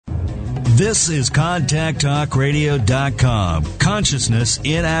This is ContactTalkRadio.com. Consciousness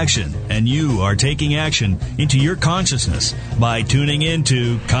in action. And you are taking action into your consciousness by tuning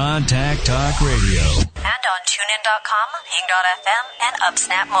into Contact Talk Radio. And on TuneIn.com, Hing.fm, and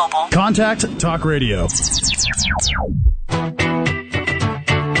UpSnap Mobile. Contact Talk Radio.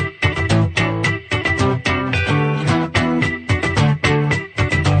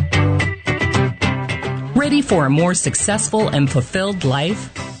 Ready for a more successful and fulfilled life?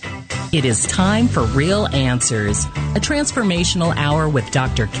 It is time for Real Answers, a transformational hour with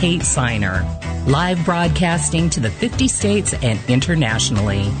Dr. Kate Siner, live broadcasting to the 50 states and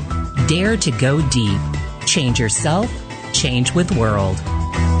internationally. Dare to go deep. Change yourself, change with world.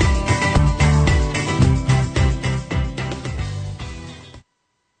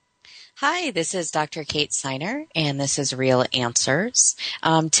 Hi, this is Dr. Kate Siner, and this is Real Answers.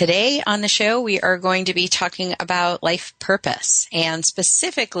 Today on the show, we are going to be talking about life purpose, and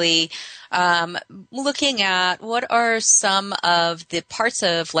specifically looking at what are some of the parts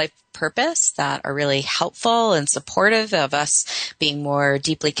of life purpose that are really helpful and supportive of us being more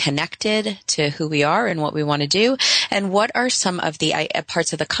deeply connected to who we are and what we want to do, and what are some of the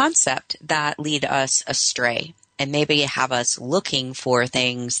parts of the concept that lead us astray and maybe have us looking for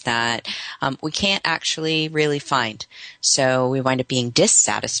things that we can't actually really find. So we wind up being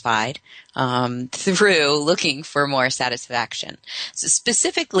dissatisfied through looking for more satisfaction. So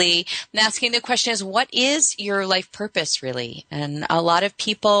specifically, I'm asking the question is, what is your life purpose really? And a lot of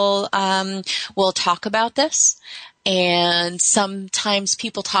people will talk about this. And sometimes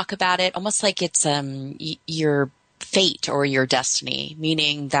people talk about it almost like it's your fate or your destiny,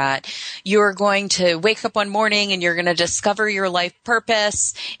 meaning that you're going to wake up one morning and you're going to discover your life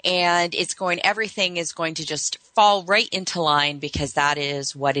purpose, and everything is going to just fall right into line because that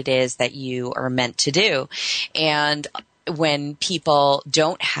is what it is that you are meant to do. And when people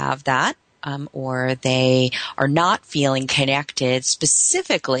don't have that, or they are not feeling connected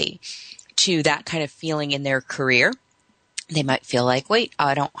specifically to that kind of feeling in their career, they might feel like, wait,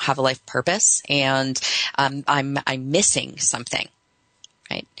 I don't have a life purpose, and I'm missing something,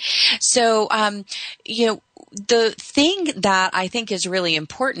 right? So, the thing that I think is really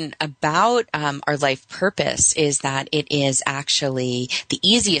important about our life purpose is that it is actually the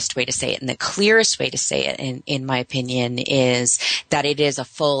easiest way to say it and the clearest way to say it, in my opinion, is that it is a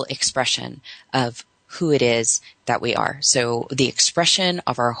full expression of who it is that we are. So the expression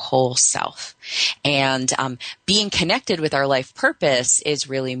of our whole self. And being connected with our life purpose is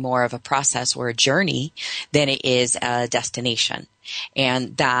really more of a process or a journey than it is a destination.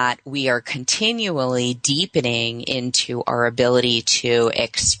 And that we are continually deepening into our ability to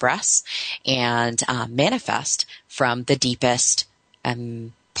express and manifest from the deepest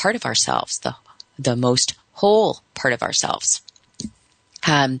part of ourselves, the most whole part of ourselves.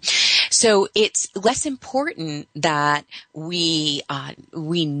 So it's less important that we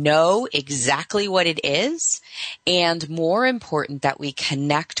know exactly what it is, and more important that we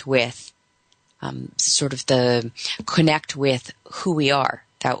connect with connect with who we are,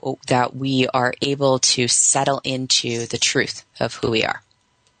 that we are able to settle into the truth of who we are.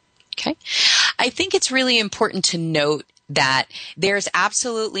 Okay? I think it's really important to note that there's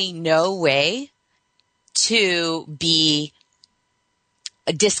absolutely no way to be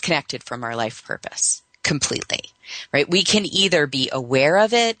disconnected from our life purpose completely, right? We can either be aware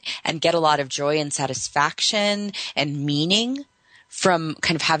of it and get a lot of joy and satisfaction and meaning from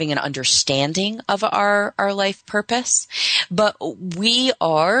kind of having an understanding of our life purpose, but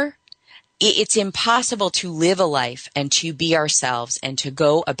it's impossible to live a life and to be ourselves and to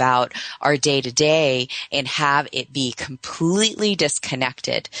go about our day to day and have it be completely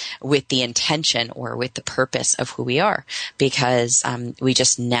disconnected with the intention or with the purpose of who we are, because we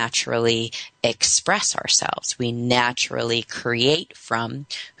just naturally express ourselves. We naturally create from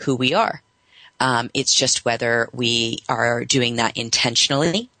who we are. It's just whether we are doing that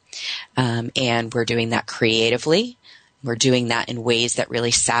intentionally, and we're doing that creatively, we're doing that in ways that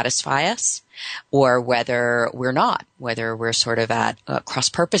really satisfy us, or whether we're not, whether we're sort of at cross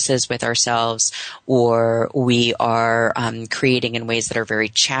purposes with ourselves, or we are creating in ways that are very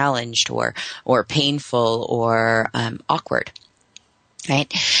challenged or painful or awkward.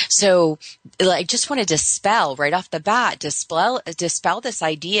 Right? So I just want to dispel right off the bat, dispel this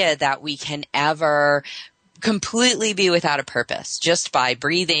idea that we can ever completely be without a purpose. Just by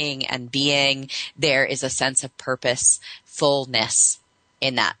breathing and being, there is a sense of purposefulness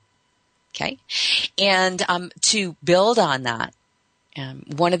in that. Okay? And to build on that,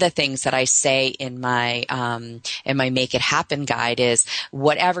 One of the things that I say in my Make It Happen guide is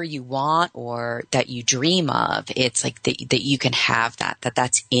whatever you want or that you dream of, it's like that you can have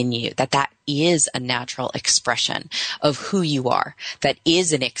that's in you, that is a natural expression of who you are, that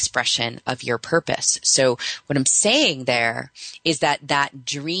is an expression of your purpose. So what I'm saying there is that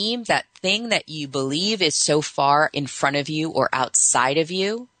dream, that thing that you believe is so far in front of you or outside of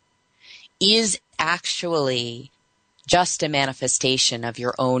you, is actually just a manifestation of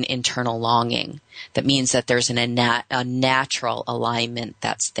your own internal longing. That means that there's a natural alignment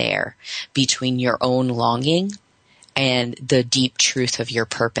that's there between your own longing and the deep truth of your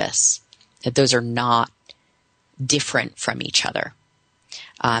purpose. That those are not different from each other.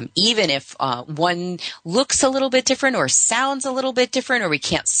 Even if one looks a little bit different or sounds a little bit different or we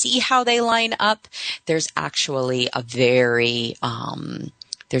can't see how they line up, there's actually really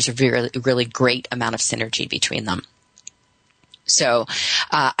great amount of synergy between them. So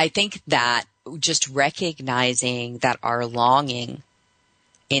I think that just recognizing that our longing,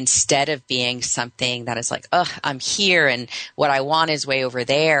 instead of being something that is like, oh, I'm here and what I want is way over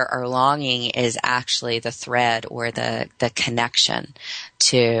there, our longing is actually the thread or the connection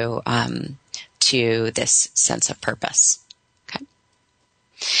to this sense of purpose. Okay.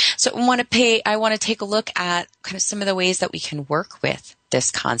 So I want to take a look at kind of some of the ways that we can work with this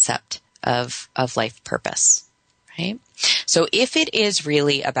concept of life purpose. Right? So if it is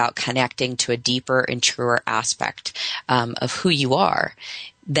really about connecting to a deeper and truer aspect of who you are,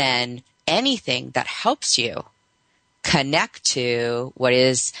 then anything that helps you connect to what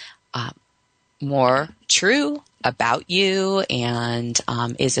is more true about you and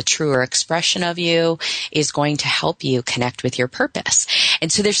is a truer expression of you is going to help you connect with your purpose.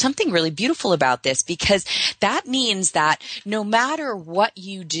 And so there's something really beautiful about this, because that means that no matter what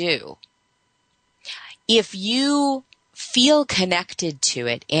you do, if you feel connected to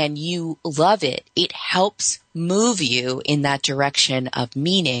it and you love it, it helps move you in that direction of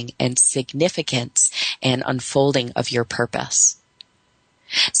meaning and significance and unfolding of your purpose.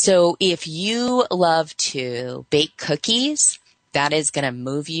 So if you love to bake cookies, that is going to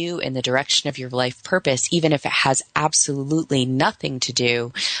move you in the direction of your life purpose, even if it has absolutely nothing to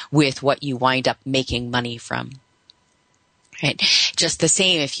do with what you wind up making money from. Right. Just the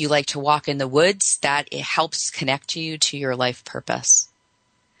same, if you like to walk in the woods, that it helps connect you to your life purpose.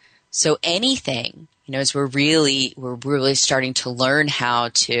 So anything, as we're really starting to learn how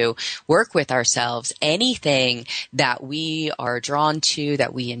to work with ourselves, anything that we are drawn to,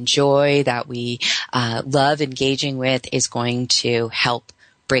 that we enjoy, that we love engaging with is going to help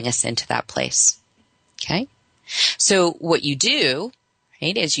bring us into that place. Okay. So what you do,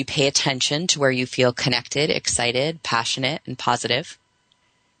 right, is you pay attention to where you feel connected, excited, passionate, and positive,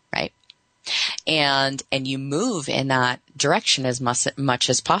 right? And you move in that direction as much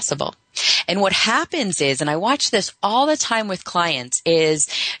as possible. And what happens is, and I watch this all the time with clients, is,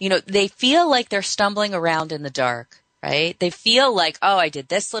 they feel like they're stumbling around in the dark. Right? They feel like, oh, I did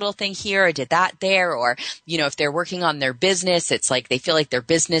this little thing here, I did that there, or, if they're working on their business, it's like they feel like their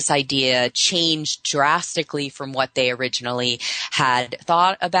business idea changed drastically from what they originally had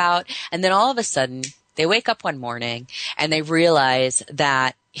thought about. And then all of a sudden, they wake up one morning and they realize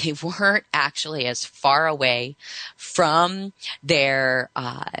that they weren't actually as far away from their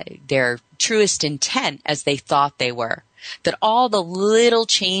truest intent as they thought they were. That all the little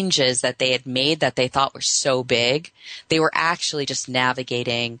changes that they had made that they thought were so big, they were actually just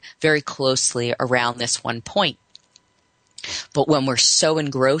navigating very closely around this one point. But when we're so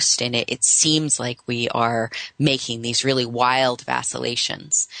engrossed in it, it seems like we are making these really wild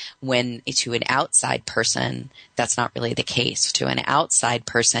vacillations, when to an outside person, that's not really the case. To an outside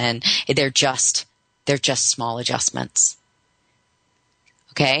person, they're just small adjustments.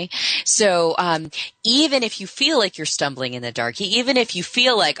 Okay. So, even if you feel like you're stumbling in the dark, even if you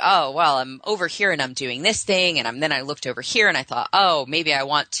feel like, oh, well, I'm over here and I'm doing this thing, and then I looked over here and I thought, oh, maybe I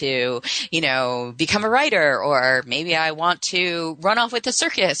want to, become a writer, or maybe I want to run off with the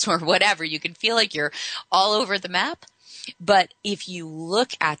circus, or whatever. You can feel like you're all over the map. But if you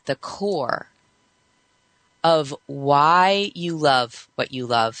look at the core of why you love what you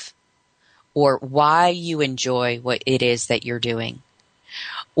love, or why you enjoy what it is that you're doing,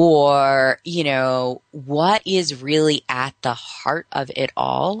 or, what is really at the heart of it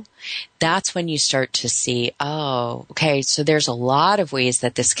all, that's when you start to see, oh, okay, so there's a lot of ways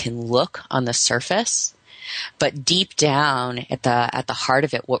that this can look on the surface, but deep down at the heart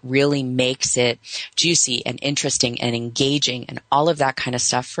of it, what really makes it juicy and interesting and engaging and all of that kind of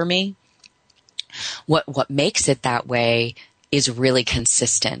stuff for me, what makes it that way is really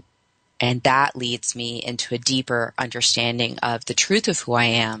consistent And that leads me into a deeper understanding of the truth of who I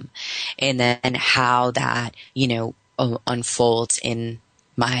am, and then how that, unfolds in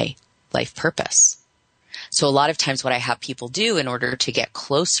my life purpose. So a lot of times what I have people do in order to get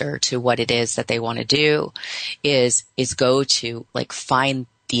closer to what it is that they want to do is go to find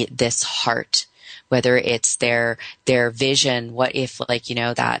this heart, whether it's their vision. What if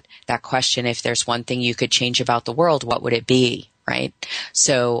that question, if there's one thing you could change about the world, what would it be? Right?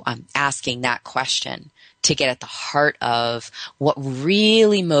 So asking that question to get at the heart of what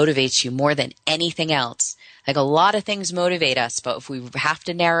really motivates you more than anything else. A lot of things motivate us, but if we have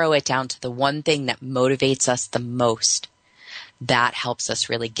to narrow it down to the one thing that motivates us the most, that helps us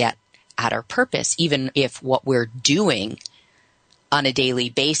really get at our purpose, even if what we're doing on a daily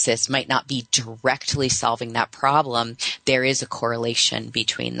basis might not be directly solving that problem. There is a correlation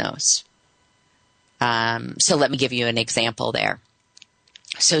between those. So let me give you an example there.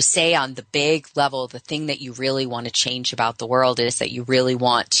 So say on the big level, the thing that you really want to change about the world is that you really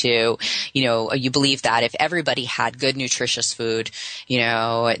want to, you believe that if everybody had good, nutritious food,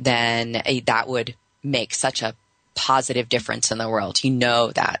 then that would make such a positive difference in the world.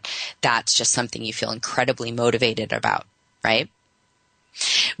 That that's just something you feel incredibly motivated about, right?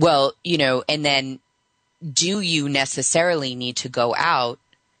 Well, and then do you necessarily need to go out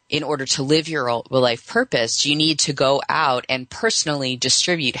in order to live your life purpose? Do you need to go out and personally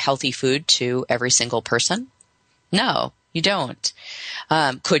distribute healthy food to every single person? No, you don't.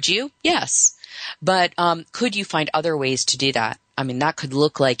 Could you? Yes. But could you find other ways to do that? That could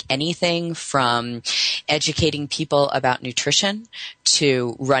look like anything from educating people about nutrition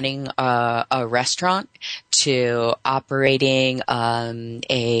to running a restaurant to operating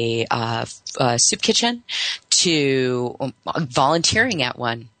a soup kitchen to volunteering at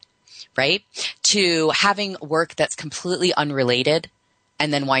one, right? To having work that's completely unrelated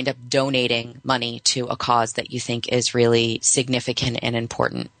and then wind up donating money to a cause that you think is really significant and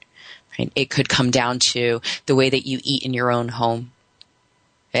important. Right? It could come down to the way that you eat in your own home.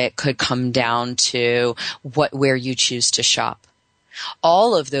 It could come down to where you choose to shop.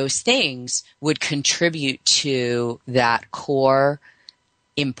 All of those things would contribute to that core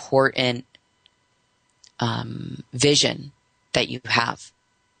important vision that you have.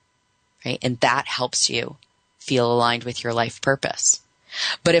 Right? And that helps you feel aligned with your life purpose.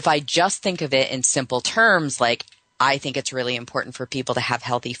 But if I just think of it in simple terms, I think it's really important for people to have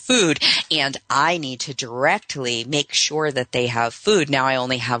healthy food, and I need to directly make sure that they have food. Now I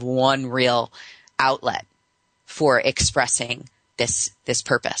only have one real outlet for expressing this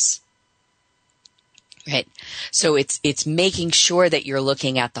purpose. Right? So it's making sure that you're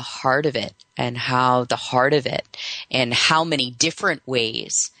looking at the heart of it and how many different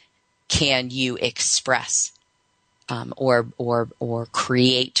ways can you express or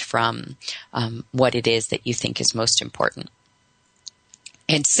create from what it is that you think is most important.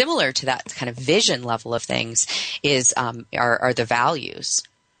 And similar to that kind of vision level of things is are the values.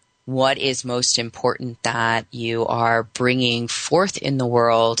 What is most important that you are bringing forth in the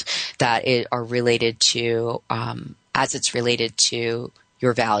world that are related to, as it's related to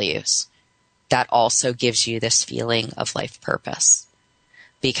your values? That also gives you this feeling of life purpose.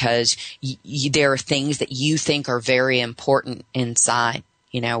 Because there are things that you think are very important inside,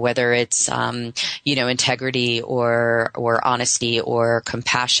 whether it's, integrity or honesty or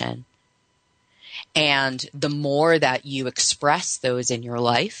compassion. And the more that you express those in your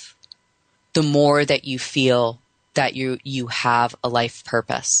life, the more that you feel that you have a life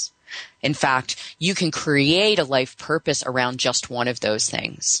purpose. In fact, you can create a life purpose around just one of those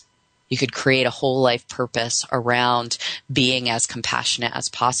things. You could create a whole life purpose around being as compassionate as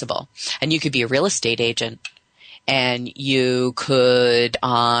possible. And you could be a real estate agent, and you could,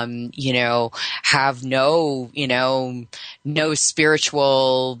 have no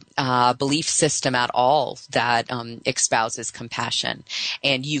spiritual belief system at all that espouses compassion.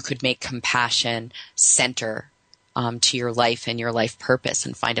 And you could make compassion center to your life and your life purpose,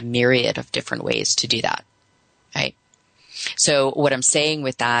 and find a myriad of different ways to do that. Right? So what I'm saying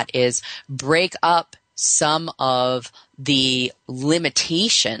with that is break up some of the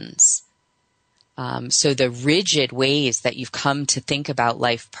limitations, so the rigid ways that you've come to think about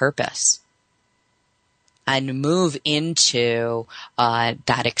life purpose, and move into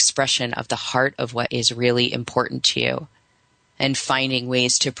that expression of the heart of what is really important to you, and finding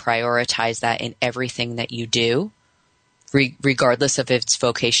ways to prioritize that in everything that you do, regardless of if it's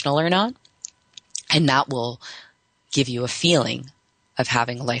vocational or not. And that will give you a feeling of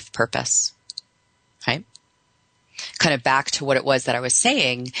having a life purpose, right? kind of back to what it was that I was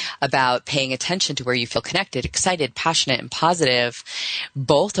saying about paying attention to where you feel connected, excited, passionate, and positive.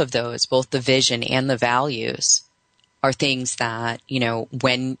 Both of those, both the vision and the values, are things that,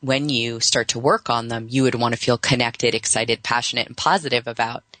 when you start to work on them, you would want to feel connected, excited, passionate, and positive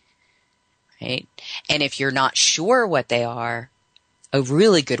about, right? And if you're not sure what they are, a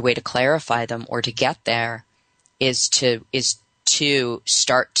really good way to clarify them or to get there is to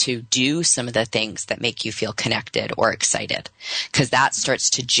start to do some of the things that make you feel connected or excited, because that starts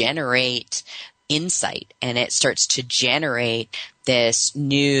to generate insight, and it starts to generate this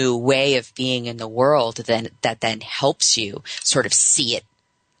new way of being in the world that then helps you sort of see it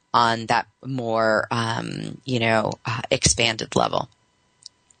on that more, expanded level.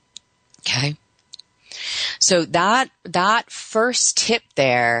 Okay. So that first tip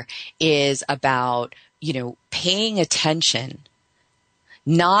there is about, paying attention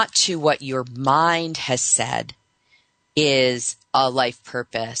not to what your mind has said is a life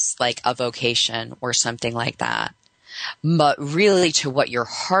purpose, like a vocation or something like that, but really to what your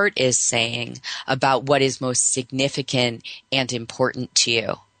heart is saying about what is most significant and important to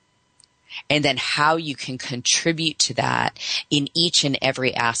you. And then how you can contribute to that in each and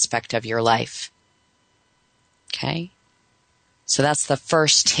every aspect of your life. Okay? So that's the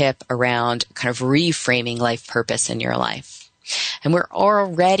first tip around kind of reframing life purpose in your life. And we're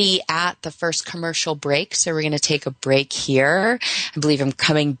already at the first commercial break, so we're going to take a break here. I believe I'm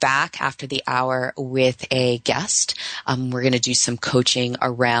coming back after the hour with a guest. We're going to do some coaching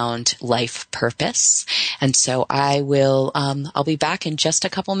around life purpose. And so I'll be back in just a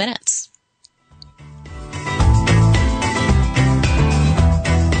couple minutes.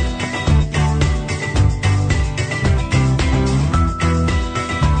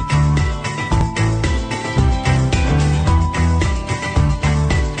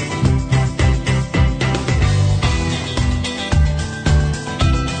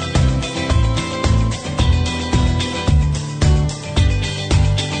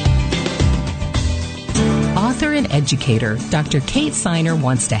 Educator, Dr. Kate Siner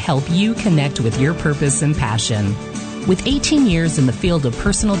wants to help you connect with your purpose and passion. With 18 years in the field of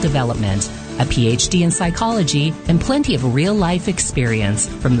personal development, a PhD in psychology, and plenty of real-life experience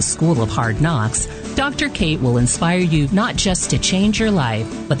from the School of Hard Knocks, Dr. Kate will inspire you not just to change your life,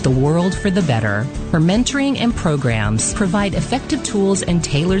 but the world for the better. Her mentoring and programs provide effective tools and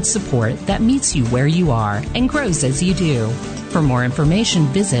tailored support that meets you where you are and grows as you do. For more information,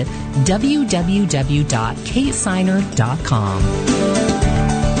 visit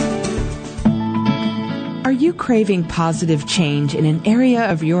www.katesiner.com. Are you craving positive change in an area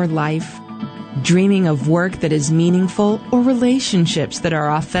of your life? Dreaming of work that is meaningful or relationships that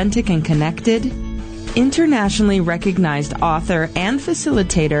are authentic and connected? Internationally recognized author and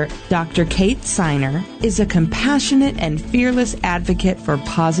facilitator Dr. Kate Siner is a compassionate and fearless advocate for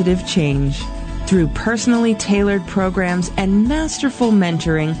positive change. Through personally tailored programs and masterful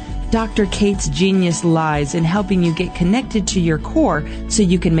mentoring, Dr. Kate's genius lies in helping you get connected to your core so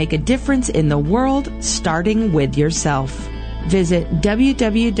you can make a difference in the world, starting with yourself. Visit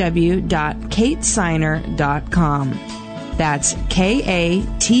www.katesiner.com. That's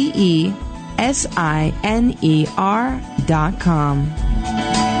KATESINER.com.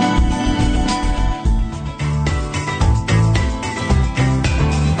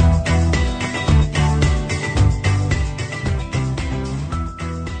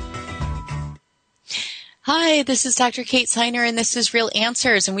 Hi, this is Dr. Kate Siner, and this is Real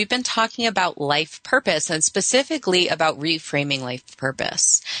Answers, and we've been talking about life purpose, and specifically about reframing life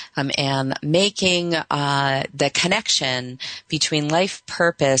purpose, and making the connection between life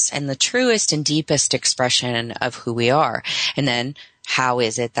purpose and the truest and deepest expression of who we are. And then how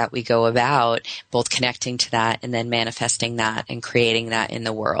is it that we go about both connecting to that and then manifesting that and creating that in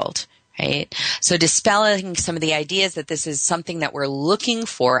the world? Right? So dispelling some of the ideas that this is something that we're looking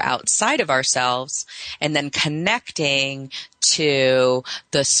for outside of ourselves, and then connecting to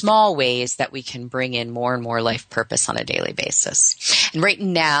the small ways that we can bring in more and more life purpose on a daily basis. And right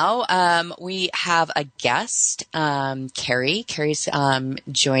now, we have a guest, Carrie. Carrie's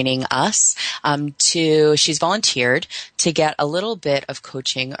joining us. She's volunteered to get a little bit of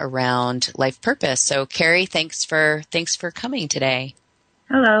coaching around life purpose. So Carrie, thanks for coming today.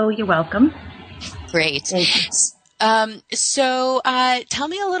 Hello, you're welcome. Great. So tell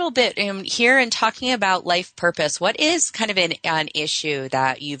me a little bit here in talking about life purpose. What is kind of an issue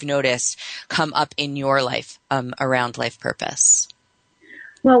that you've noticed come up in your life around life purpose?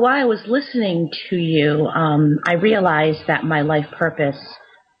 Well, while I was listening to you, I realized that my life purpose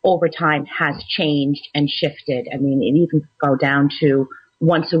over time has changed and shifted. I mean, it even go down to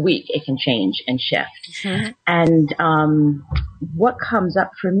once a week it can change and shift. Mm-hmm. And what comes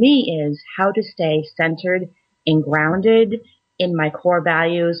up for me is how to stay centered and grounded in my core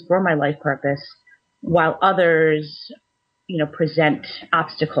values for my life purpose while others, present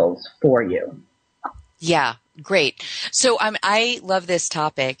obstacles for you. Yeah, great. So I love this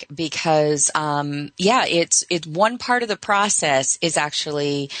topic because, it's one part of the process is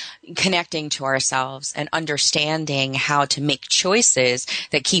actually connecting to ourselves and understanding how to make choices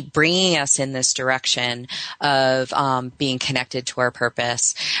that keep bringing us in this direction of being connected to our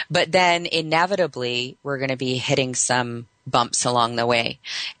purpose. But then inevitably, we're going to be hitting some bumps along the way.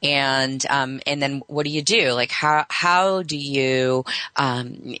 And then what do you do? Like how do you,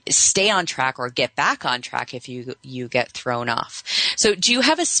 stay on track or get back on track if you get thrown off? So do you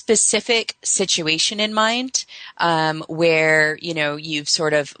have a specific situation in mind, where, you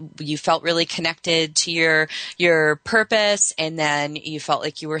felt really connected to your purpose and then you felt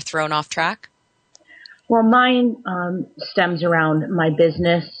like you were thrown off track? Well, mine, stems around my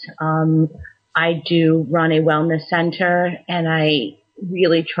business. I do run a wellness center, and I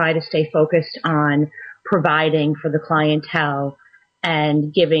really try to stay focused on providing for the clientele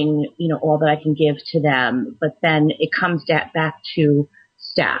and giving, all that I can give to them. But then it comes back to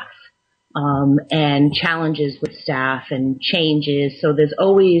staff, and challenges with staff and changes. So there's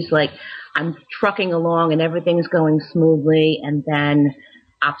always I'm trucking along and everything's going smoothly, and then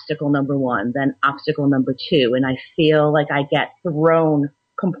obstacle number one, then obstacle number two. And I feel like I get thrown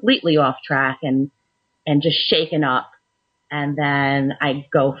completely off track and just shaken up, and then I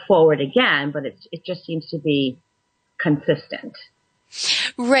go forward again, but it just seems to be consistent.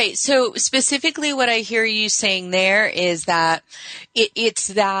 Right. So specifically what I hear you saying there is that it's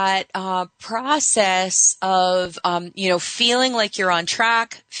that process of, feeling like you're on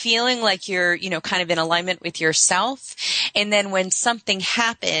track, feeling like you're, kind of in alignment with yourself. And then when something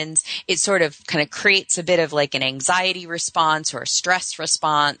happens, it sort of kind of creates a bit of like an anxiety response or a stress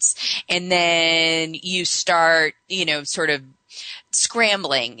response. And then you start, sort of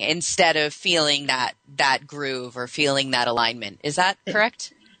scrambling instead of feeling that groove or feeling that alignment. Is that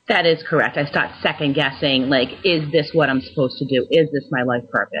correct? That is correct. I start second guessing, is this what I'm supposed to do? Is this my life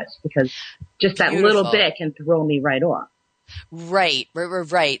purpose? Because just that little bit can throw me right off. Right.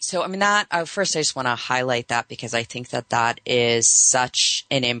 So, first I just want to highlight that because I think that is such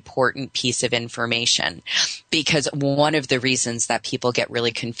an important piece of information, because one of the reasons that people get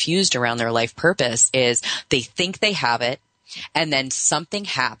really confused around their life purpose is they think they have it, and then something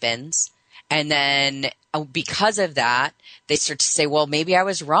happens, and then because of that, they start to say, well, maybe I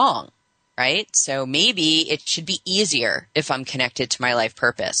was wrong, right? So maybe it should be easier if I'm connected to my life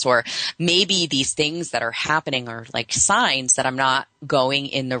purpose, or maybe these things that are happening are like signs that I'm not going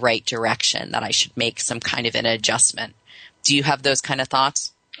in the right direction, that I should make some kind of an adjustment. Do you have those kind of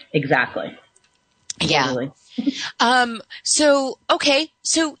thoughts? Exactly. Yeah. Totally. So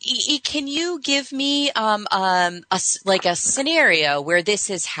can you give me, a scenario where this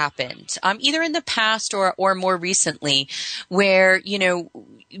has happened, either in the past or more recently, where,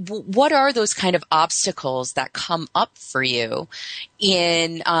 what are those kind of obstacles that come up for you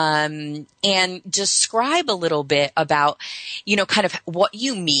and describe a little bit about, kind of what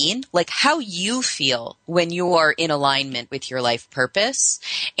you mean, like how you feel when you are in alignment with your life purpose.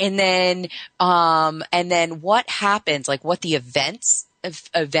 And then what happens, like what the events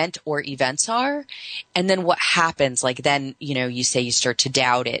are, and then what happens, like then, you say you start to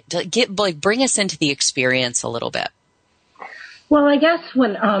doubt it. Bring us into the experience a little bit. Well, I guess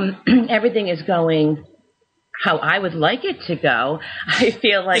when everything is going how I would like it to go, I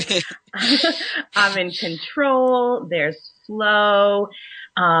feel like I'm in control, there's flow,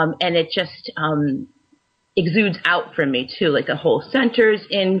 and it just exudes out from me too, like the whole center's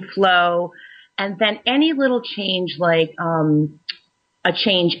in flow. And then any little change, like a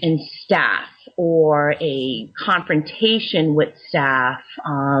change in staff or a confrontation with staff,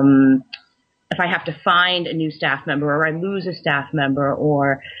 if I have to find a new staff member, or I lose a staff member,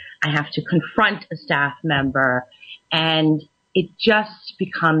 or I have to confront a staff member, and it just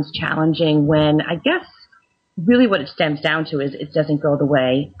becomes challenging when I guess really what it stems down to is it doesn't go the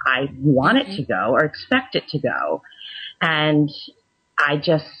way I want it to go or expect it to go. And I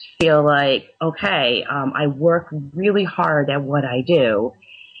just feel like, okay, I work really hard at what I do,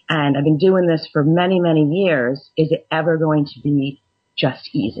 and I've been doing this for many, many years. Is it ever going to be just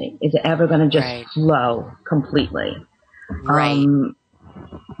easy? Is it ever going to just flow completely? Right.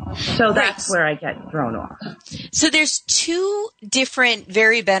 So that's where I get thrown off. So there's two different,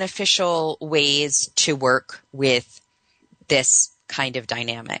 very beneficial ways to work with this kind of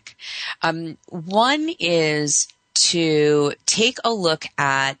dynamic. One is to take a look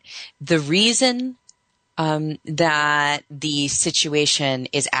at the reason that the situation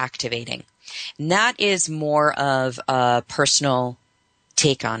is activating. And that is more of a personal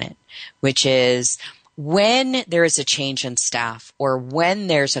take on it, which is when there is a change in staff or when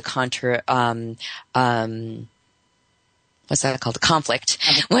there's a conflict, when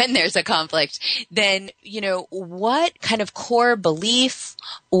there's a conflict, then, what kind of core belief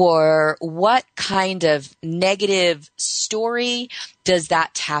or what kind of negative story does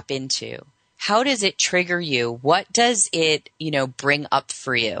that tap into? How does it trigger you? What does it, bring up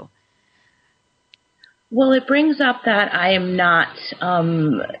for you? Well, it brings up that I am not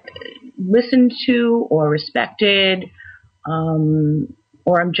listened to or respected,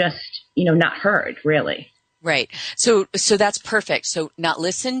 or I'm just, not heard, really. Right. So that's perfect. So not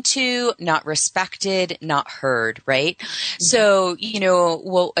listened to, not respected, not heard, right? Mm-hmm. So,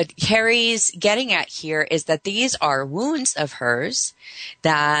 what Carrie's getting at here is that these are wounds of hers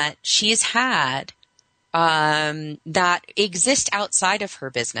that she's had, that exist outside of her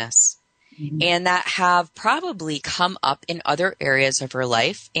business. Mm-hmm. And that have probably come up in other areas of her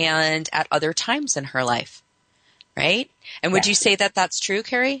life and at other times in her life, right? And would you say that that's true,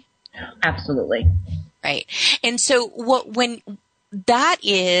 Carrie? Absolutely. Right. And so when that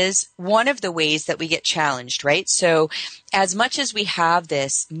is one of the ways that we get challenged, right? So as much as we have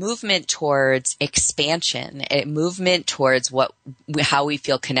this movement towards expansion, a movement towards how we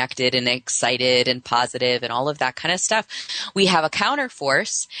feel connected and excited and positive and all of that kind of stuff, we have a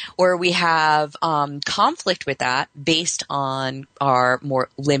counterforce or we have conflict with that based on our more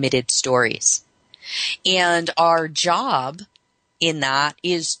limited stories. And our job in that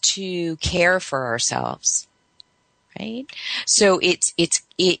is to care for ourselves, right? So it's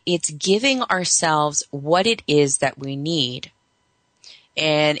giving ourselves what it is that we need.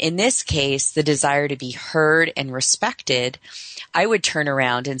 And in this case, the desire to be heard and respected, I would turn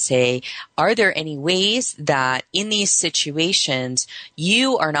around and say, are there any ways that in these situations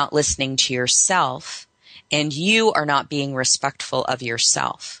you are not listening to yourself and you are not being respectful of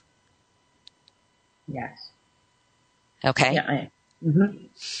yourself? Yes. Okay. Yeah. Mm-hmm.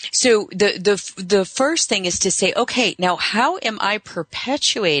 So the first thing is to say, okay, now how am I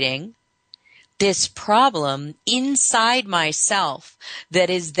perpetuating this problem inside myself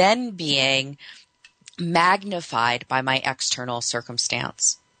that is then being magnified by my external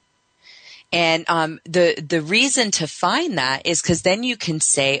circumstance? And the reason to find that is because then you can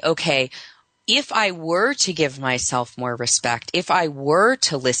say, okay, if I were to give myself more respect, if I were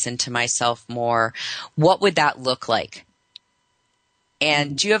to listen to myself more, what would that look like?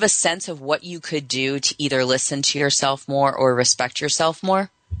 And do you have a sense of what you could do to either listen to yourself more or respect yourself more?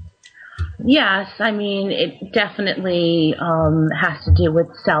 Yes. I mean, it definitely has to do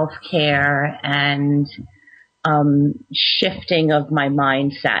with self-care and shifting of my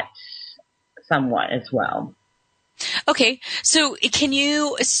mindset somewhat as well. Okay, so can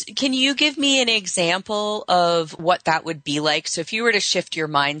you give me an example of what that would be like? So if you were to shift your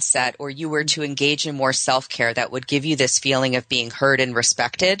mindset or you were to engage in more self-care that would give you this feeling of being heard and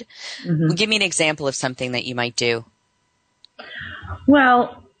respected, give me an example of something that you might do.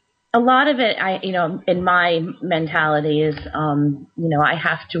 Well, a lot of it, in my mentality is, I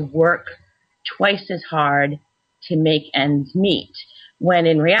have to work twice as hard to make ends meet, when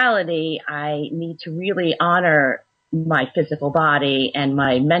in reality, I need to really honor my physical body and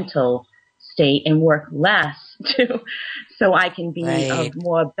my mental state and work less so I can be of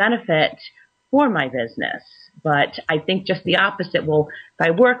more benefit for my business. But I think just the opposite. Well, if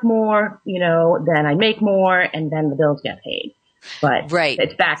I work more, then I make more and then the bills get paid. But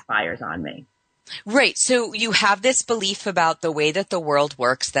it backfires on me. Right. So you have this belief about the way that the world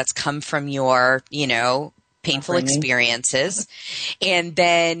works that's come from your, painful experiences. And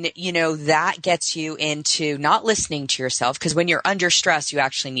then, that gets you into not listening to yourself, because when you're under stress, you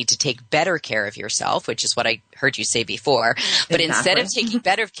actually need to take better care of yourself, which is what I heard you say before. But instead of taking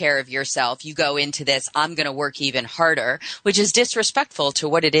better care of yourself, you go into this, I'm going to work even harder, which is disrespectful to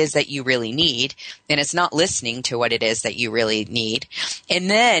what it is that you really need. And it's not listening to what it is that you really need. And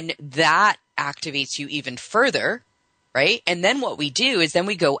then that activates you even further. Right? And then what we do is then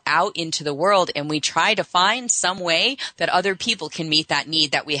we go out into the world and we try to find some way that other people can meet that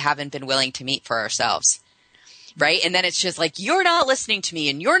need that we haven't been willing to meet for ourselves. Right? And then it's just like, you're not listening to me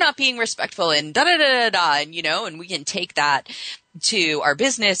and you're not being respectful and da-da-da-da-da. And, and we can take that to our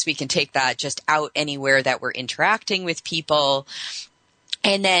business. We can take that just out anywhere that we're interacting with people.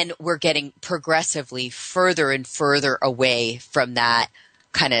 And then we're getting progressively further and further away from that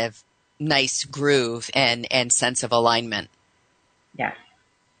kind of nice groove and sense of alignment. Yes.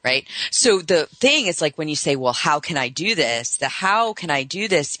 Right? So the thing is like when you say, well, how can I do this? The how can I do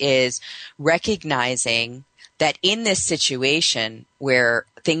this is recognizing that in this situation where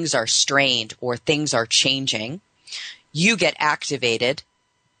things are strained or things are changing, you get activated.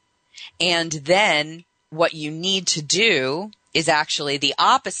 And then what you need to do is actually the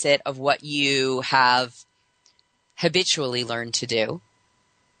opposite of what you have habitually learned to do.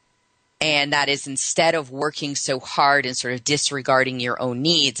 And that is instead of working so hard and sort of disregarding your own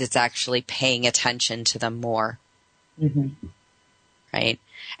needs, it's actually paying attention to them more. Mm-hmm. Right?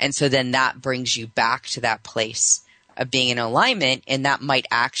 And so then that brings you back to that place of being in alignment, and that might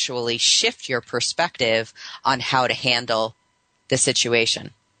actually shift your perspective on how to handle the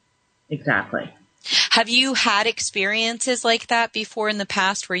situation. Exactly. Have you had experiences like that before in the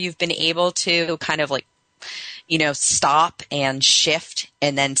past where you've been able to kind of like, you know, stop and shift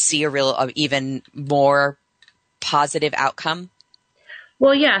and then see a even more positive outcome?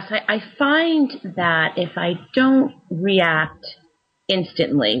 Well, yes, I find that if I don't react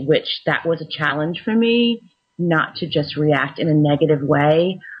instantly, which that was a challenge for me, not to just react in a negative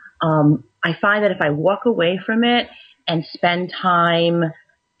way, I find that if I walk away from it and spend time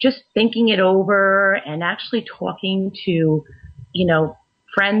just thinking it over and actually talking to, you know,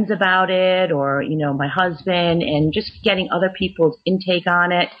 friends about it, or, you know, my husband, and just getting other people's intake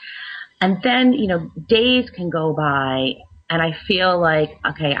on it. And then, you know, days can go by and I feel like,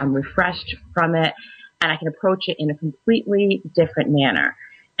 okay, I'm refreshed from it and I can approach it in a completely different manner.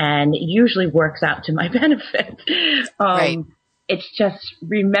 And it usually works out to my benefit. Right. It's just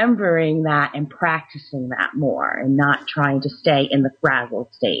remembering that and practicing that more and not trying to stay in the frazzled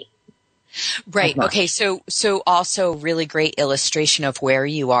state. Right. Okay. So also really great illustration of where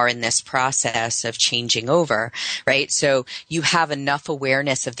you are in this process of changing over, right? So you have enough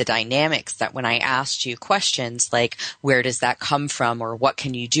awareness of the dynamics that when I asked you questions like, where does that come from or what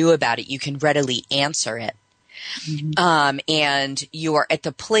can you do about it? You can readily answer it. Mm-hmm. And you are at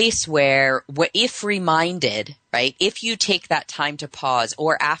the place where, if reminded, right, if you take that time to pause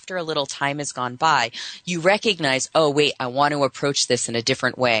or after a little time has gone by, you recognize, oh, wait, I want to approach this in a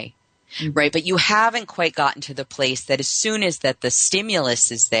different way. Mm-hmm. Right. But you haven't quite gotten to the place that as soon as that the stimulus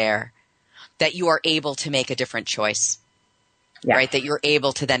is there, that you are able to make a different choice. Yeah. Right. That you're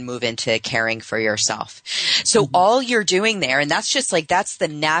able to then move into caring for yourself. So mm-hmm. all you're doing there, and that's just like, that's the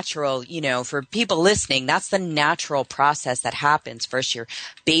natural, you know, for people listening, that's the natural process that happens. First, you're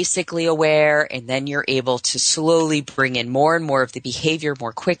basically aware, and then you're able to slowly bring in more and more of the behavior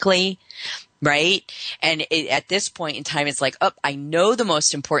more quickly. Right? And at this point in time, it's like, oh, I know the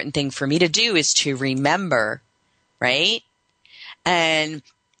most important thing for me to do is to remember, right? And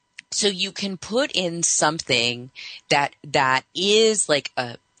so you can put in something that is like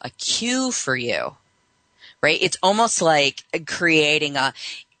a cue for you, right? It's almost like creating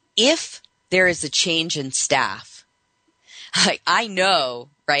if there is a change in staff, like I know,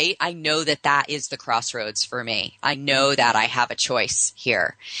 right? I know that is the crossroads for me. I know that I have a choice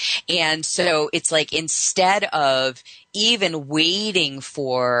here. And so it's like instead of even waiting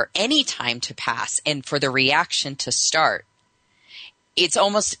for any time to pass and for the reaction to start, it's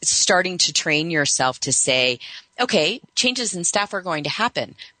almost starting to train yourself to say, okay, changes in staff are going to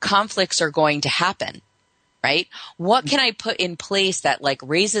happen. Conflicts are going to happen. Right? What can I put in place that like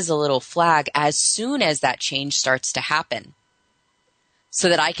raises a little flag as soon as that change starts to happen? So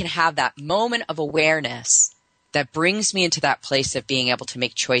that I can have that moment of awareness that brings me into that place of being able to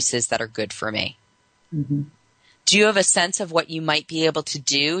make choices that are good for me. Mm-hmm. Do you have a sense of what you might be able to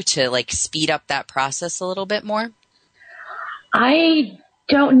do to like speed up that process a little bit more? I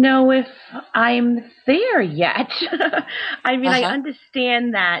don't know if I'm there yet. I mean, I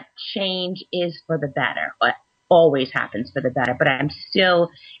understand that change is for the better, but always happens for the better. But I'm still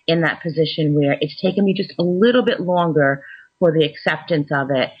in that position where it's taken me just a little bit longer for the acceptance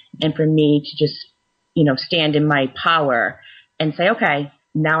of it and for me to just, you know, stand in my power and say, okay,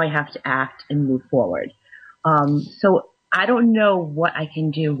 now I have to act and move forward. So I don't know what I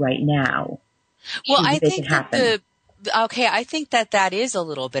can do right now. Well, I think I think that is a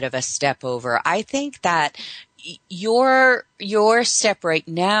little bit of a step over. I think that your step right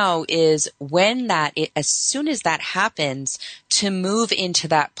now is as soon as that happens, to move into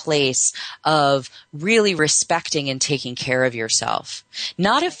that place of really respecting and taking care of yourself,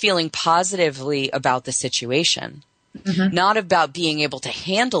 not of feeling positively about the situation. Mm-hmm. Not about being able to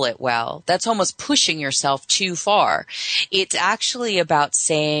handle it well. That's almost pushing yourself too far. It's actually about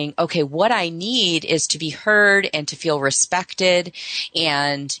saying, okay, what I need is to be heard and to feel respected.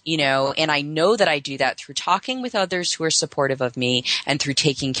 And, you know, and I know that I do that through talking with others who are supportive of me and through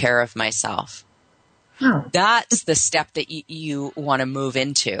taking care of myself. Oh. That's the step that you want to move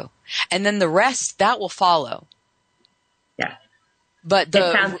into. And then the rest, that will follow. Yeah. But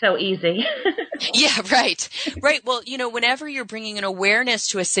it sounds so easy. Yeah, right. Right. Well, whenever you're bringing an awareness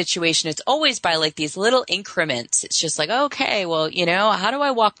to a situation, it's always by like these little increments. It's just like, okay, well, how do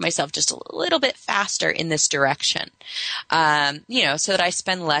I walk myself just a little bit faster in this direction? So that I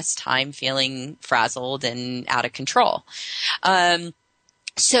spend less time feeling frazzled and out of control.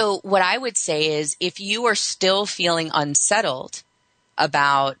 So what I would say is if you are still feeling unsettled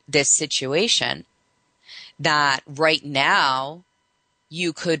about this situation, that right now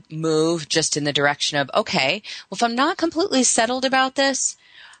you could move just in the direction of, okay, well, if I'm not completely settled about this,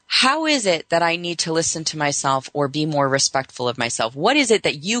 how is it that I need to listen to myself or be more respectful of myself? What is it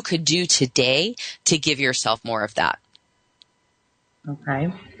that you could do today to give yourself more of that?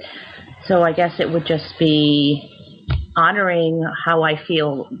 Okay. So I guess it would just be honoring how I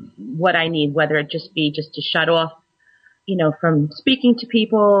feel, what I need, whether it just be just to shut off, from speaking to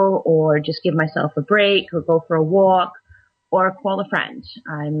people, or just give myself a break, or go for a walk, or call a friend.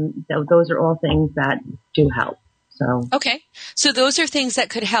 Those are all things that do help. So okay, so those are things that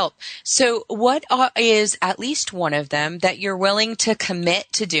could help. So what is at least one of them that you're willing to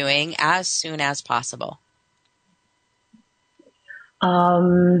commit to doing as soon as possible?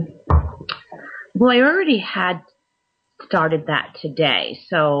 Well, I already had started that today.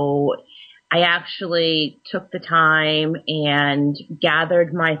 So I actually took the time and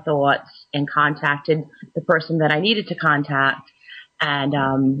gathered my thoughts and contacted the person that I needed to contact,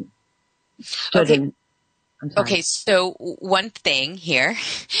 and stood okay. in. Okay, so one thing here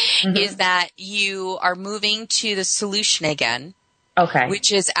is that you are moving to the solution again. Okay.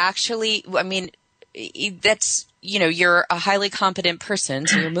 Which is actually, that's, you're a highly competent person,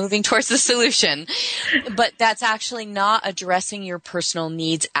 so you're moving towards the solution, but that's actually not addressing your personal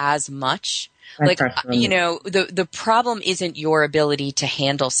needs as much. The problem isn't your ability to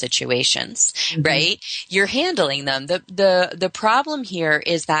handle situations, right? You're handling them. The problem here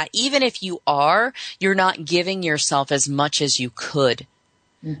is that even if you're not giving yourself as much as you could.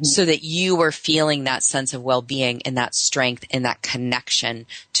 So that you are feeling that sense of well-being and that strength and that connection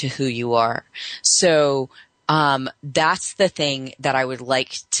to who you are. So that's the thing that I would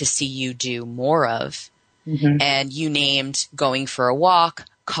like to see you do more of. And you named going for a walk,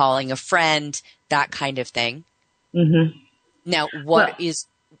 calling a friend, that kind of thing. Now, what?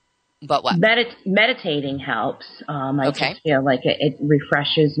 Meditating helps. I just feel like it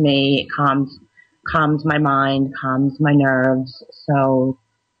refreshes me, it calms my mind, calms my nerves. So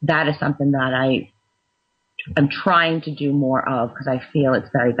that is something that I'm trying to do more of, because I feel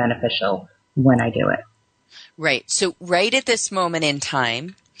it's very beneficial when I do it. Right. So right at this moment in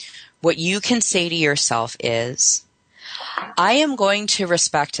time, what you can say to yourself is, I am going to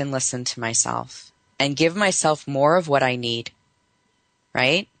respect and listen to myself and give myself more of what I need.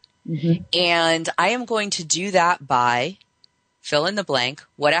 Right? And I am going to do that by fill in the blank.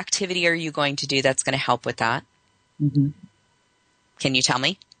 What activity are you going to do that's going to help with that? Can you tell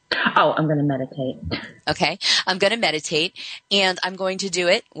me? Oh, I'm going to meditate. Okay. I'm going to meditate, and I'm going to do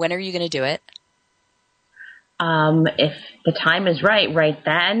it. When are you going to do it? If the time is right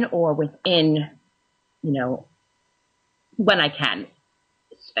then, or within, when I can,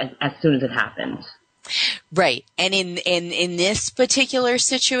 as soon as it happens. Right. And in this particular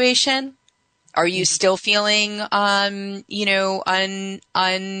situation, are you still feeling,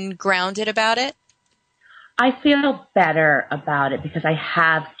 ungrounded about it? I feel better about it because I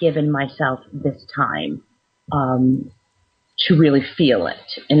have given myself this time to really feel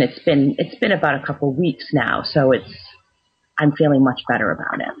it, and it's been about a couple of weeks now, so I'm feeling much better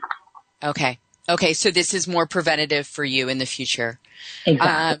about it. Okay. So this is more preventative for you in the future.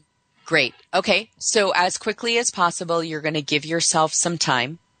 Exactly. Great. Okay. So as quickly as possible, you're going to give yourself some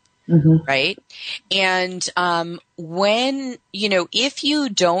time. Right. And, when, if you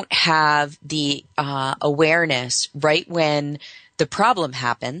don't have the, awareness right when the problem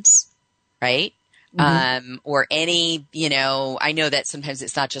happens, right? Or any, I know that sometimes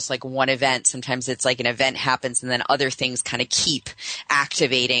it's not just like one event. Sometimes it's like an event happens and then other things kind of keep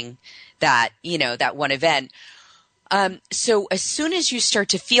activating that, that one event. So as soon as you start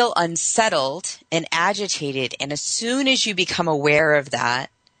to feel unsettled and agitated, and as soon as you become aware of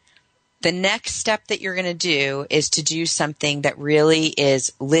that, the next step that you're going to do is to do something that really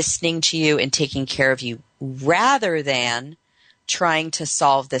is listening to you and taking care of you rather than trying to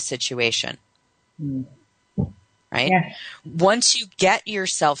solve the situation. Right? Yeah. Once you get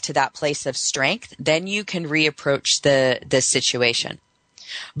yourself to that place of strength, then you can reapproach the situation.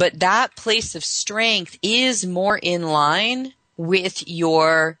 But that place of strength is more in line with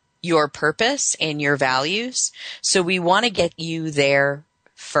your your purpose and your values. So we want to get you there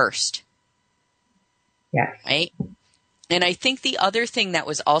first. Yes. Right? And I think the other thing that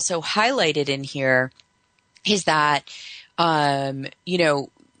was also highlighted in here is that,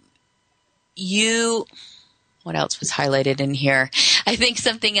 what else was highlighted in here? I think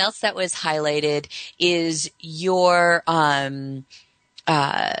something else that was highlighted is your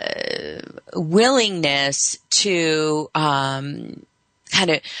willingness to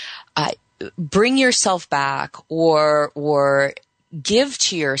bring yourself back or give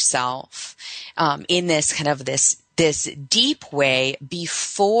to yourself in this deep way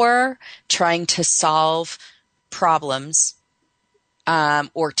before trying to solve problems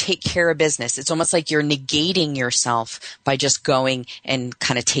or take care of business. It's almost like you're negating yourself by just going and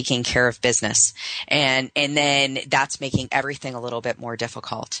kind of taking care of business. And then that's making everything a little bit more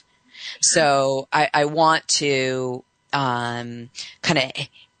difficult. So I want to kind of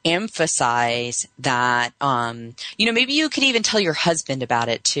emphasize that, maybe you could even tell your husband about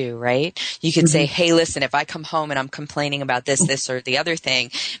it too, right? You could say, hey, listen, if I come home and I'm complaining about this or the other thing,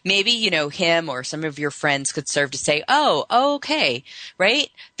 maybe, him or some of your friends could serve to say, oh, okay,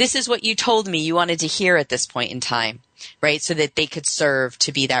 right? This is what you told me you wanted to hear at this point in time, right? So that they could serve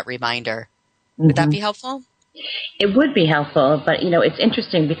to be that reminder. Would that be helpful? It would be helpful, but, it's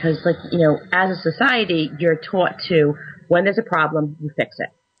interesting because, as a society, you're taught to, when there's a problem, you fix it.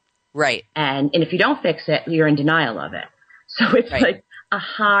 Right. And if you don't fix it, you're in denial of it. So it's like a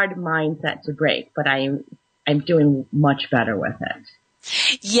hard mindset to break, but I'm doing much better with it.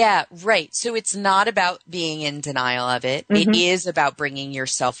 Yeah, right. So it's not about being in denial of it. It is about bringing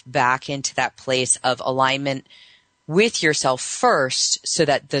yourself back into that place of alignment with yourself first so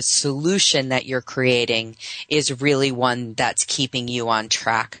that the solution that you're creating is really one that's keeping you on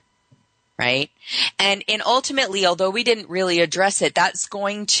track. Right? And ultimately, although we didn't really address it, that's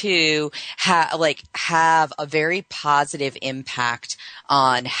going to have a very positive impact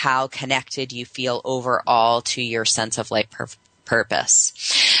on how connected you feel overall to your sense of life purpose.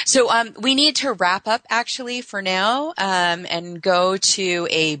 So we need to wrap up actually for now and go to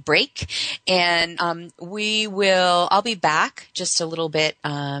a break. And I'll be back just a little bit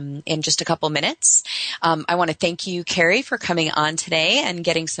in just a couple minutes. I want to thank you, Carrie, for coming on today and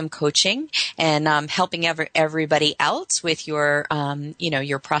getting some coaching and helping everybody else with your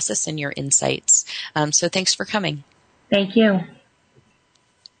your process and your insights. So thanks for coming. Thank you.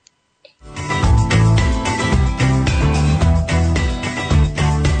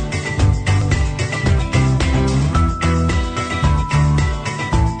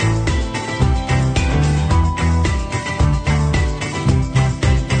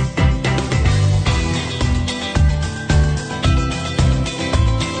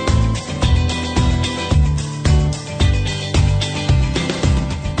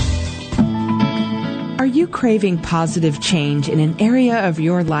 Are you craving positive change in an area of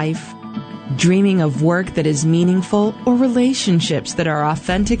your life? Dreaming of work that is meaningful or relationships that are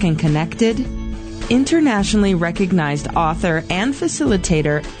authentic and connected? Internationally recognized author and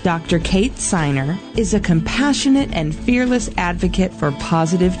facilitator Dr. Kate Siner is a compassionate and fearless advocate for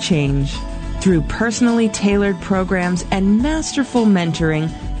positive change. Through personally tailored programs and masterful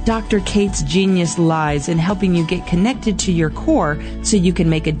mentoring, Dr. Kate's genius lies in helping you get connected to your core so you can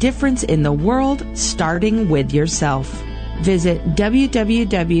make a difference in the world, starting with yourself. Visit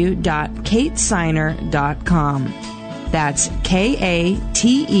www.katesiner.com. That's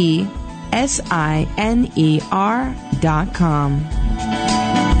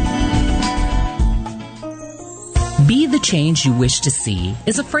KATESINER.com. Be the change you wish to see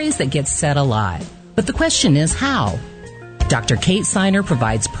is a phrase that gets said a lot. But the question is how? Dr. Kate Siner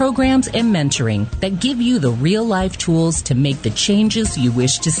provides programs and mentoring that give you the real-life tools to make the changes you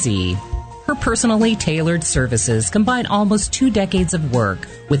wish to see. Her personally tailored services combine almost 2 decades of work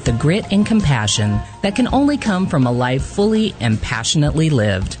with the grit and compassion that can only come from a life fully and passionately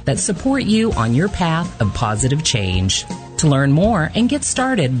lived that support you on your path of positive change. To learn more and get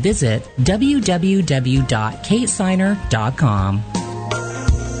started, visit www.katesiner.com.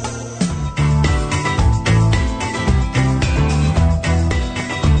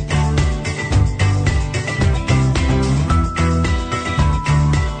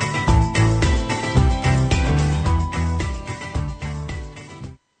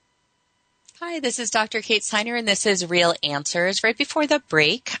 Hi, Hi, this is Dr. Kate Siner, and this is Real Answers. Right before the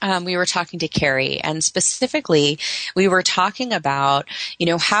break, we were talking to Carrie, and specifically, we were talking about,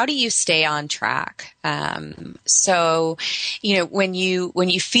 how do you stay on track? So, when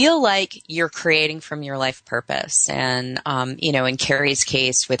you feel like you're creating from your life purpose, and, in Carrie's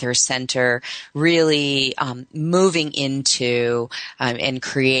case with her center, really moving into and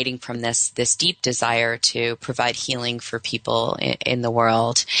creating from this deep desire to provide healing for people in the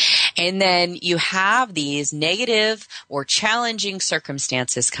world. And then you have these negative or challenging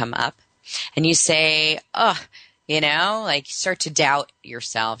circumstances come up, and you say, you start to doubt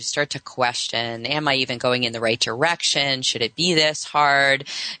yourself. You start to question, am I even going in the right direction? Should it be this hard?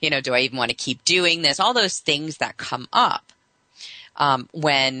 Do I even want to keep doing this? All those things that come up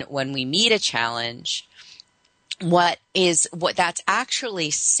when we meet a challenge. What that's actually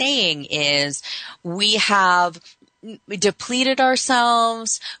saying is we have depleted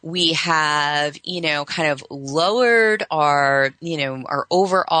ourselves. We have, kind of lowered our, our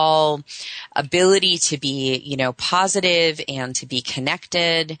overall ability to be, positive and to be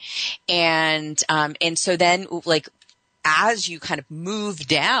connected. And so then, as you kind of move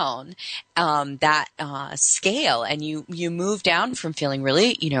down that scale, and you move down from feeling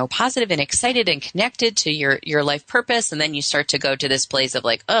really, positive and excited and connected to your life purpose, and then you start to go to this place of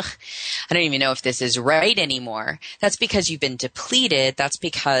like, I don't even know if this is right anymore. That's because you've been depleted. That's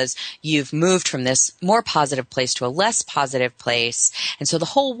because you've moved from this more positive place to a less positive place. And so the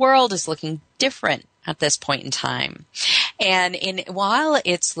whole world is looking different at this point in time. And while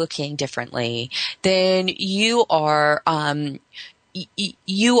it's looking differently, then you are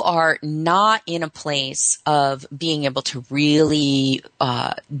not in a place of being able to really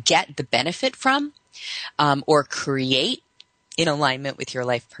get the benefit from or create in alignment with your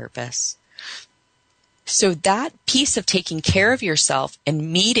life purpose. So that piece of taking care of yourself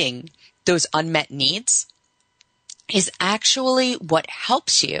and meeting those unmet needs is actually what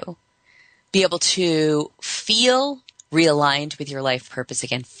helps you be able to feel realigned with your life purpose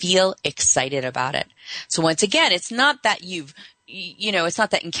again, feel excited about it. So once again, it's not that it's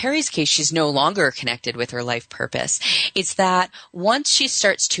not that in Carrie's case, she's no longer connected with her life purpose. It's that once she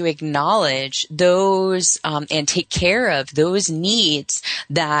starts to acknowledge those and take care of those needs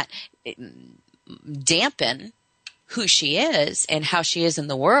that dampen who she is and how she is in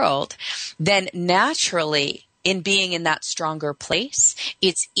the world, then naturally, in being in that stronger place,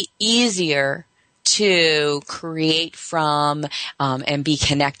 it's easier to create from and be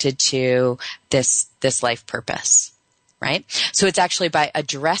connected to this life purpose, right? So it's actually by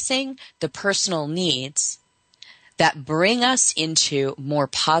addressing the personal needs that bring us into more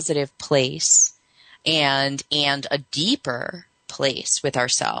positive place and a deeper place with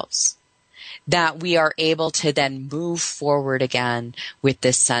ourselves that we are able to then move forward again with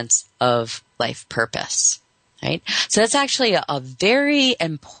this sense of life purpose. Right? So that's actually a very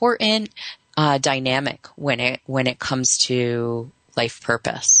important dynamic when it comes to life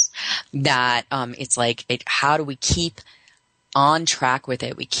purpose. That it's like, how do we keep on track with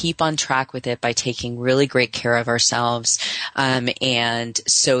it? We keep on track with it by taking really great care of ourselves, and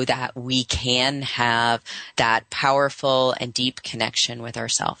so that we can have that powerful and deep connection with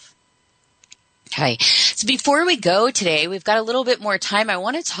ourselves. Okay. So before we go today, we've got a little bit more time. I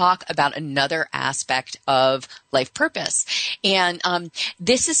want to talk about another aspect of life purpose. And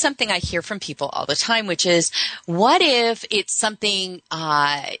this is something I hear from people all the time, which is, what if it's something,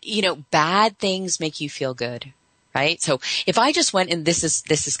 bad things make you feel good? Right? So if I just went, and this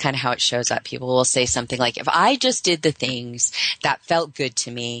is kind of how it shows up, people will say something like, if I just did the things that felt good to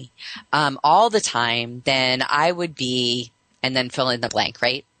me all the time, then I would be, and then fill in the blank,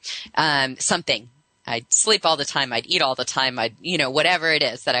 right? Something. I'd sleep all the time. I'd eat all the time. Whatever it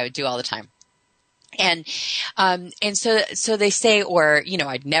is that I would do all the time. And so they say, or,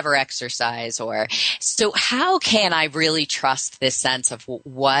 I'd never exercise, or, so how can I really trust this sense of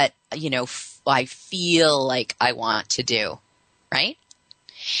what, I feel like I want to do? Right?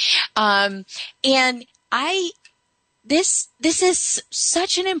 This is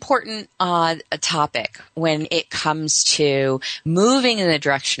such an important topic when it comes to moving in the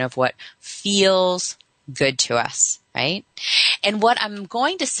direction of what feels good to us, right? And what I'm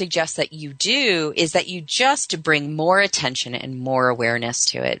going to suggest that you do is that you just bring more attention and more awareness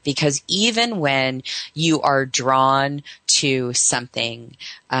to it, because even when you are drawn to something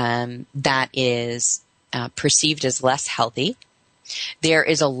that is perceived as less healthy, there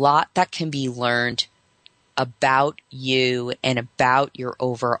is a lot that can be learned about you and about your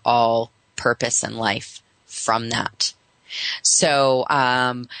overall purpose in life from that. So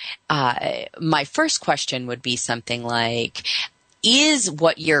my first question would be something like, is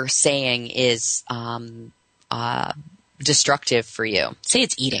what you're saying is destructive for you. Say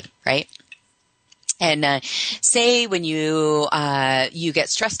it's eating, right? And say when you get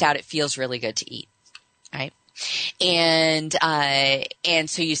stressed out, it feels really good to eat, right? And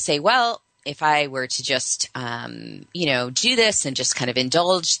so you say, well, if I were to just do this and just kind of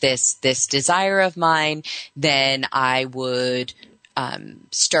indulge this desire of mine, then I would I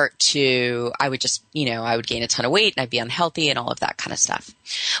would gain a ton of weight and I'd be unhealthy and all of that kind of stuff.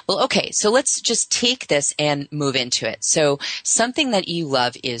 Well, okay, so let's just take this and move into it. So something that you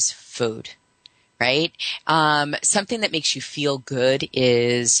love is food, right? Something that makes you feel good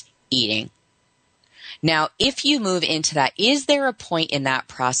is eating. Now, if you move into that, is there a point in that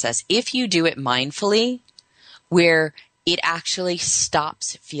process, if you do it mindfully, where it actually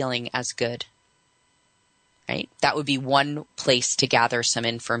stops feeling as good? Right? That would be one place to gather some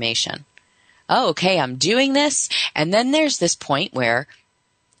information. Oh, okay, I'm doing this. And then there's this point where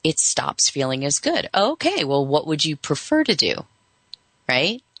it stops feeling as good. Okay, well, what would you prefer to do?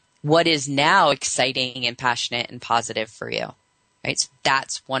 Right? What is now exciting and passionate and positive for you? Right? So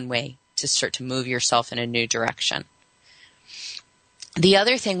that's one way to start to move yourself in a new direction. The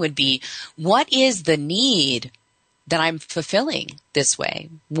other thing would be, what is the need that I'm fulfilling this way?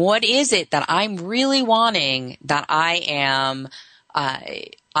 What is it that I'm really wanting, that I am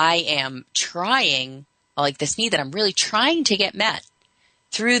trying, like this need that I'm really trying to get met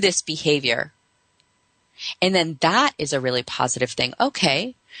through this behavior? And then that is a really positive thing.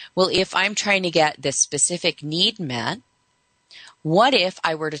 Okay, well, if I'm trying to get this specific need met, what if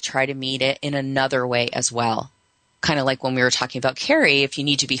I were to try to meet it in another way as well? Kind of like when we were talking about Carrie, if you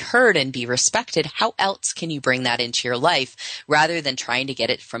need to be heard and be respected, how else can you bring that into your life rather than trying to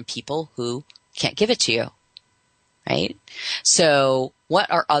get it from people who can't give it to you, right? So what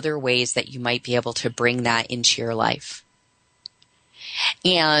are other ways that you might be able to bring that into your life?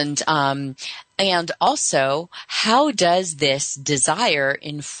 And also, how does this desire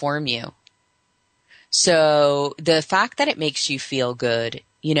inform you? So the fact that it makes you feel good,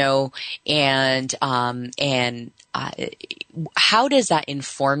 and how does that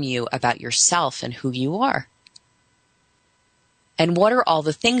inform you about yourself and who you are? And what are all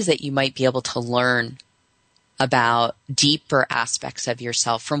the things that you might be able to learn about deeper aspects of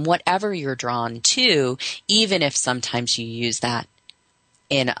yourself from whatever you're drawn to, even if sometimes you use that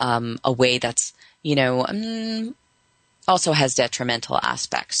in a way that's, also has detrimental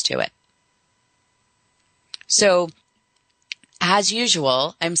aspects to it. So, as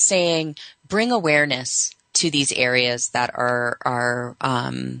usual, I'm saying bring awareness to these areas that are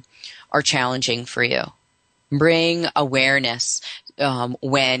challenging for you. Bring awareness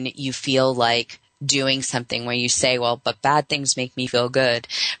when you feel like doing something where you say, well, but bad things make me feel good.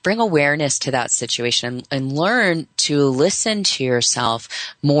 Bring awareness to that situation and learn to listen to yourself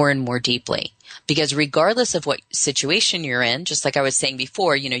more and more deeply. Because regardless of what situation you're in, just like I was saying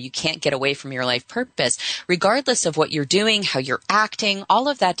before, you can't get away from your life purpose. Regardless of what you're doing, how you're acting, all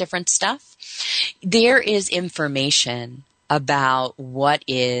of that different stuff, there is information about what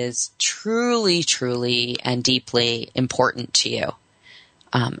is truly, truly and deeply important to you.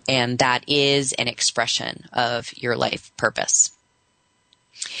 And that is an expression of your life purpose.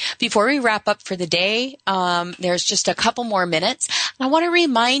 Before we wrap up for the day, there's just a couple more minutes. And I want to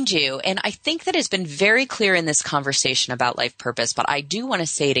remind you, and I think that has been very clear in this conversation about life purpose, but I do want to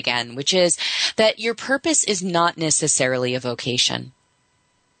say it again, which is that your purpose is not necessarily a vocation,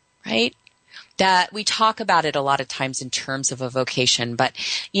 right? That we talk about it a lot of times in terms of a vocation, but,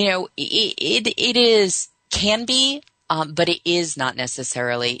 it is, can be, but it is not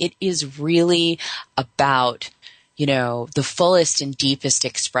necessarily. It is really about the fullest and deepest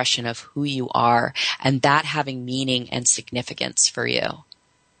expression of who you are, and that having meaning and significance for you,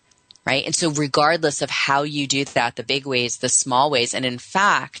 right? And so regardless of how you do that, the big ways, the small ways, and in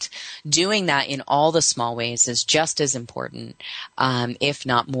fact, doing that in all the small ways is just as important, if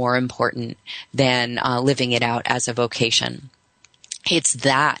not more important, than living it out as a vocation. It's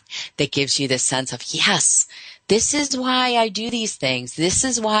that gives you this sense of, yes, this is why I do these things. This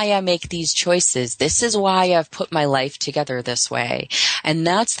is why I make these choices. This is why I've put my life together this way. And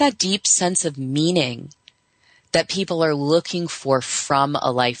that's that deep sense of meaning that people are looking for from a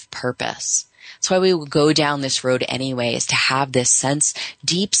life purpose. That's why we will go down this road anyway, is to have this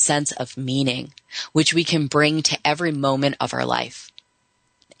deep sense of meaning, which we can bring to every moment of our life,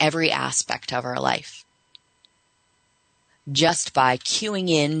 every aspect of our life, just by cueing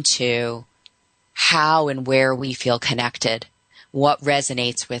into how and where we feel connected, what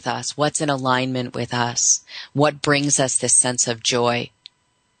resonates with us, what's in alignment with us, what brings us this sense of joy.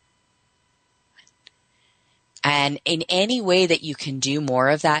 And in any way that you can do more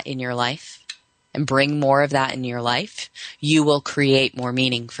of that in your life and bring more of that in your life, you will create more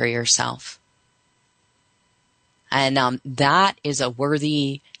meaning for yourself. And that is a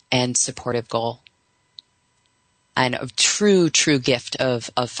worthy and supportive goal, and a true gift of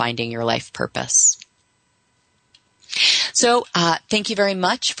finding your life purpose. So thank you very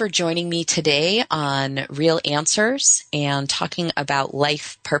much for joining me today on Real Answers and talking about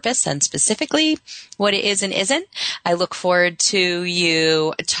life purpose and specifically what it is and isn't. I look forward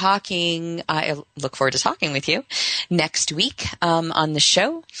to talking with you next week on the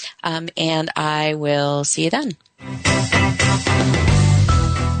show, and I will see you then.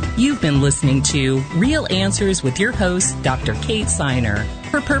 You've been listening to Real Answers with your host, Dr. Kate Siner.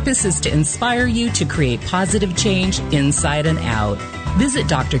 Her purpose is to inspire you to create positive change inside and out. Visit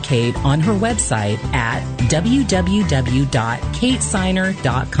Dr. Kate on her website at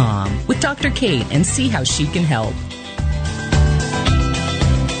www.katesiner.com with Dr. Kate and see how she can help.